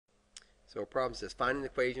So our problem says find an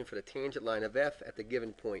equation for the tangent line of f at the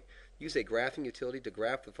given point. Use a graphing utility to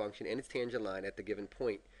graph the function and its tangent line at the given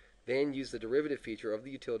point. Then use the derivative feature of the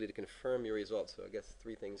utility to confirm your results. So I guess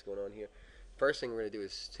three things going on here. First thing we're going to do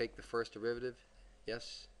is take the first derivative.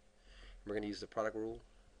 Yes. We're going to use the product rule.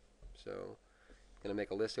 So I'm going to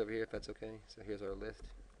make a list over here if that's okay. So here's our list.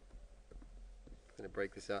 I'm going to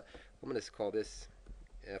break this out. I'm going to call this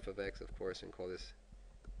f of x, of course, and call this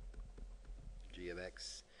g of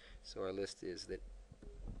x. So our list is that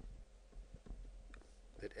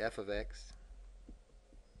f of x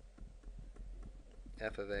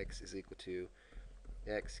is equal to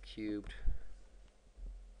x cubed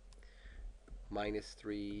minus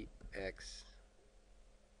 3x. Is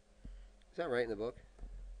that right in the book?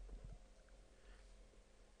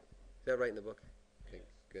 Is that right in the book? Okay,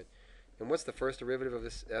 good. And what's the first derivative of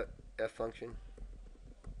this f function?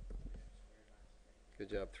 Good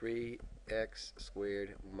job. 3x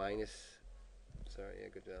squared minus, sorry, yeah,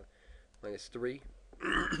 good job, minus 3.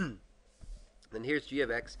 Then here's g of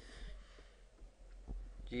x.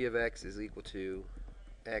 G of x is equal to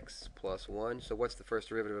x plus 1. So what's the first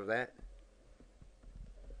derivative of that?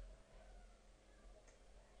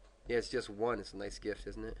 Yeah, it's just 1. It's a nice gift,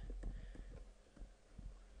 isn't it?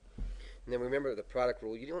 And then remember the product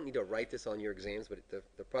rule. You don't need to write this on your exams, but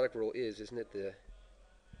the product rule is, isn't it,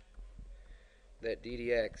 that d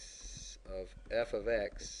dx of f of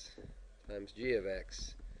x times g of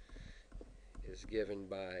x is given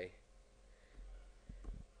by,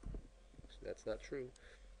 that's not true,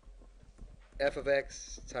 f of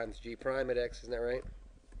x times g prime at x, isn't that right?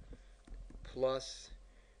 Plus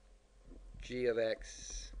g of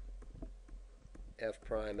x f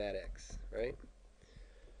prime at x, right?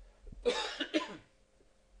 So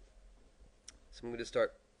I'm going to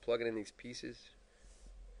start plugging in these pieces.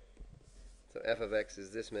 So f of x is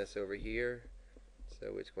this mess over here.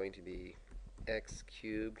 So it's going to be x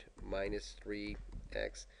cubed minus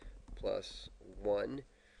 3x plus 1.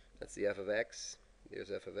 That's the f of x.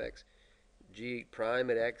 There's f of x. G prime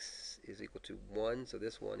at x is equal to 1. So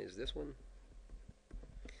this one is this one.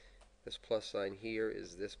 This plus sign here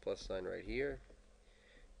is this plus sign right here.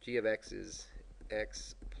 G of x is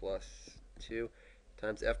x plus 2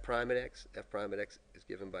 times f prime at x. F prime at x is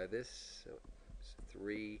given by this. So it's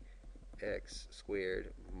 3x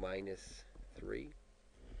squared minus 3.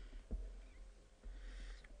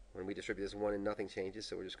 When we distribute this 1 and nothing changes,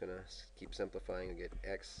 so we're just going to keep simplifying and get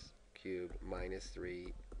x cubed minus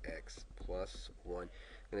 3x plus 1. I'm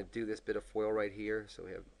going to do this bit of FOIL right here. So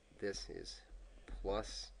we have this is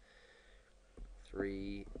plus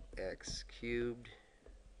 3x cubed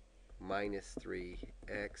minus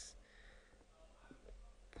 3x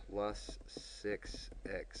plus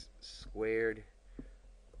 6x squared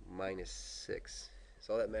minus 6. Is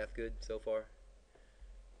all that math good so far?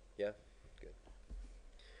 Yeah? Good.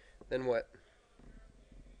 Then what?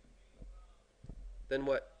 Then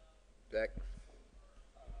what, Zach?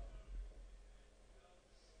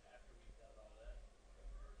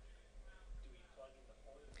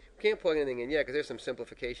 We can't plug anything in, yeah, because there's some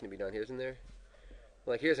simplification to be done here, isn't there?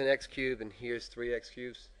 Like here's an x cubed and here's 3x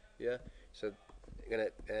cubes, yeah? So you're going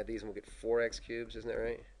to add these and we'll get 4x cubes, isn't that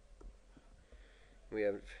right? We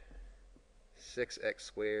have 6x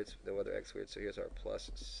squared, no other x squared, so here's our plus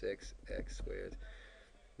 6x squared.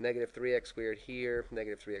 Negative 3x squared here,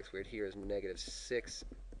 negative 3x squared here is negative 6x.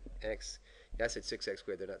 Yeah, I said 6x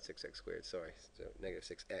squared, they're not 6x squared, sorry. So negative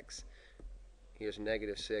 6x. Here's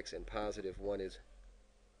negative 6 and positive 1 is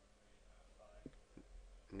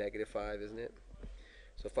negative 5, isn't it?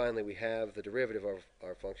 So finally we have the derivative of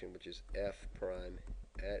our function, which is f prime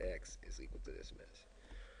at x is equal to this mess.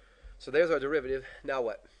 So there's our derivative. Now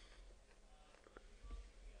what?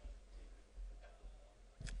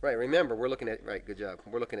 Right, remember, we're looking at, right, good job.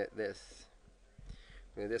 We're looking at this.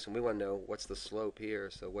 Look at this one. We want to know what's the slope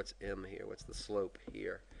here. So what's m here? What's the slope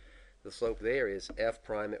here? The slope there is f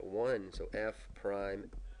prime at 1. So f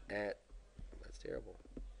prime at, that's terrible.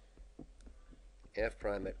 F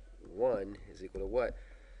prime at 1 is equal to what?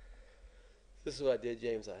 This is what I did,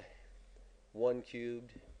 James. 1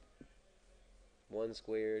 cubed, 1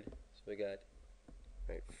 squared. So we got,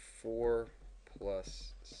 right, 4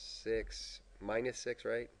 plus 6 minus 6,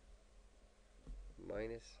 right?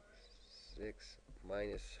 Minus 6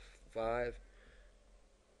 minus 5. Is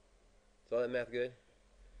all that math good?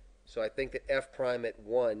 So I think that f prime at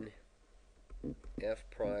 1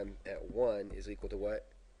 is equal to what?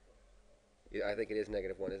 I think it is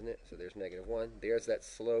negative 1, isn't it? So there's negative 1. There's that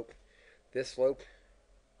slope. This slope,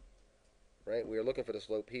 right? We are looking for the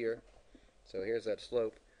slope here. So here's that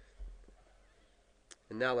slope.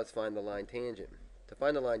 And now let's find the line tangent. To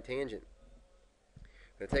find the line tangent,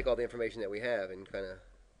 going to take all the information that we have and kind of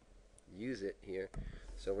use it here.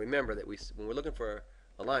 So remember that when we're looking for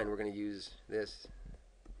a line, we're going to use this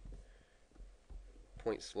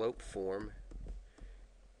point slope form,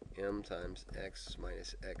 m times x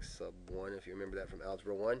minus x sub 1, if you remember that from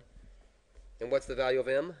algebra 1. And what's the value of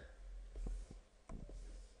m?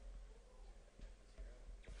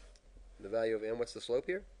 The value of m, what's the slope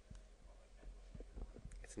here?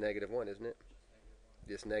 It's -1, isn't it?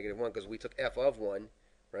 Just -1, because we took f of 1,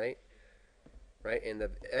 right? Right, and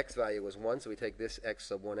the x value was 1, so we take this x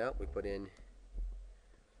sub 1 out. We put in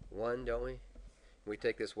 1, don't we? We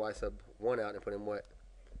take this y sub 1 out and put in what?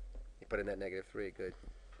 You put in that -3. Good.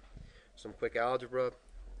 Some quick algebra.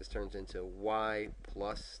 This turns into y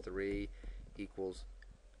plus 3 equals,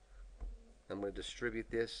 I'm going to distribute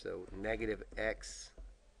this, so -x,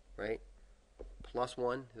 right, plus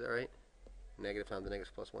 1, is that right? Negative times the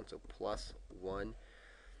negative plus 1, so plus 1.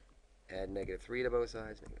 Add -3 to both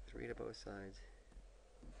sides, -3 to both sides.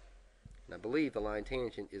 And I believe the line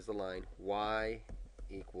tangent is the line y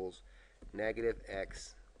equals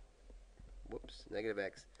 -x,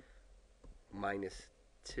 -x minus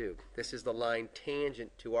 2. This is the line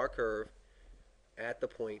tangent to our curve at the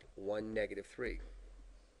point 1, -3.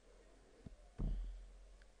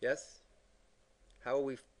 Yes? How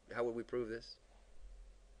would we prove this?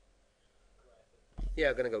 Yeah,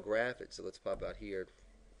 I'm going to go graph it. So let's pop out here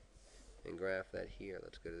and graph that here.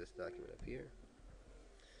 Let's go to this document up here.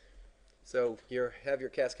 So you have your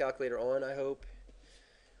CAS calculator on, I hope.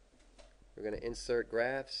 We're going to insert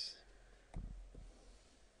graphs.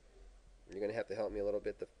 You're going to have to help me a little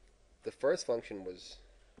bit. The first function was,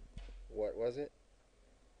 what was it?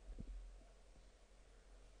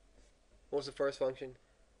 What was the first function?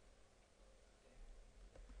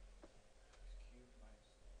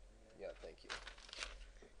 Yeah, thank you.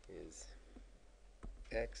 Is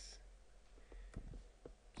x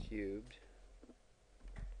cubed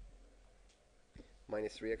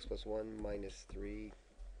minus 3x plus 1 minus 3x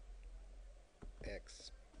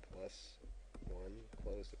plus 1,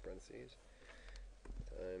 close the parentheses,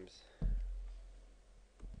 times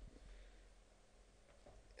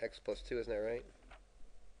x plus 2, isn't that right?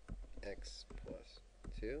 X plus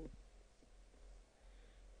 2.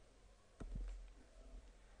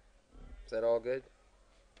 Is that all good?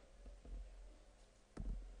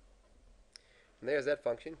 And there's that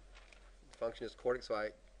function. The function is quartic, so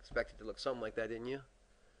I expect it to look something like that, didn't you?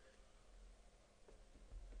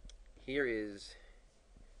 Here is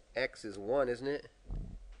x is 1, isn't it?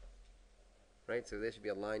 Right, so there should be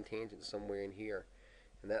a line tangent somewhere in here.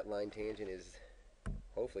 And that line tangent is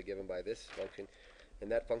hopefully given by this function. And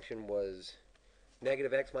that function was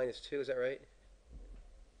 -x minus 2, is that right?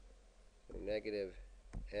 So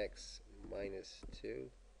 -x minus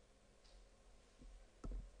 2.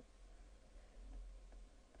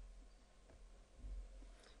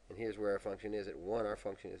 And here's where our function is at 1. Our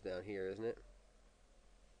function is down here, isn't it?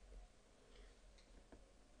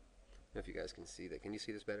 I don't know if you guys can see that. Can you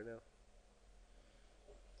see this better now?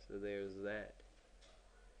 So there's that.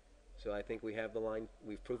 So I think we have the line,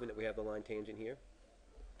 we've proven that we have the line tangent here.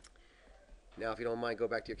 Now if you don't mind, go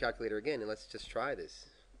back to your calculator again and let's just try this.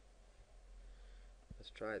 Let's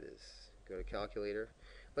try this. Go to calculator.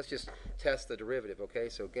 Let's just test the derivative, okay?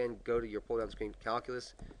 So again, go to your pull down screen,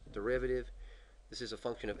 calculus, derivative. This is a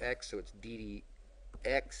function of x, so it's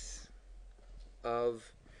ddx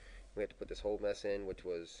of, we have to put this whole mess in, which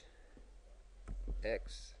was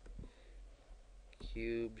x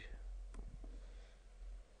cubed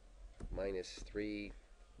minus 3x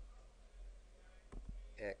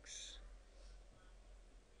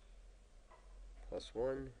plus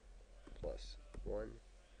 1 plus 1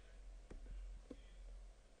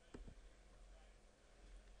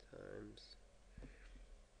 times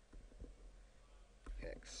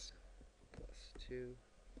x plus 2.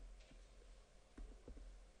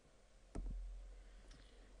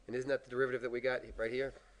 And isn't that the derivative that we got right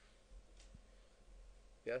here?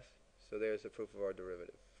 Yes? So there's the proof of our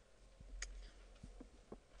derivative.